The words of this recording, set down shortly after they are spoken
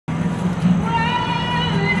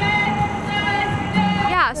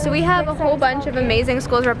Yeah, so we have a whole bunch of amazing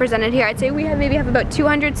schools represented here. I'd say we maybe have about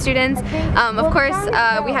 200 students. Of course,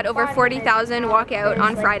 we had over 40,000 walk out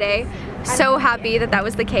on Friday. So happy that that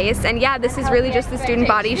was the case, and yeah, this is really just the student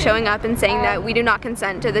body showing up and saying that we do not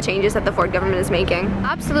consent to the changes that the Ford government is making.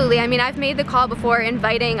 Absolutely. I mean, I've made the call before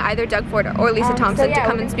inviting either Doug Ford or Lisa Thompson to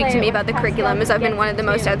come and speak to me about the curriculum, as I've been one of the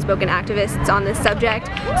most outspoken activists on this subject.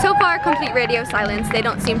 So far, complete radio silence. They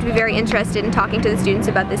don't seem to be very interested in talking to the students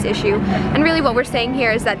about this issue, and really what we're saying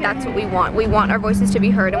here is that that's what we want. We want our voices to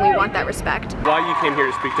be heard, and we want that respect. Why you came here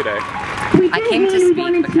to speak today? I came to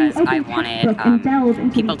speak because I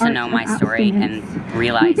wanted people to know my story and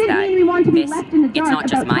realize that it's not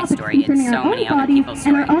just my story, it's so many other people's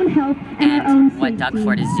story. And what Doug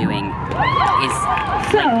Ford is doing is,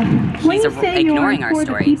 like, he's ignoring our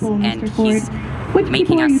stories, and he's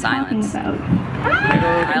making us silent.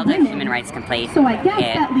 I filed a human rights complaint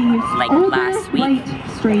last week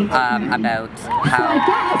about how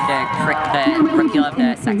the repeal of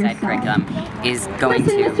the sex ed curriculum is going to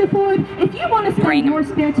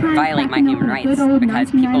violate my human rights, because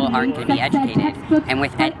people aren't going to be educated, and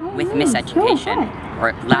with miseducation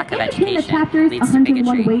or lack of education leads to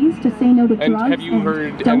bigotry. And have you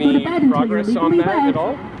heard any progress on that at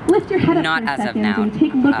all? Not as of now,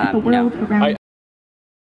 no.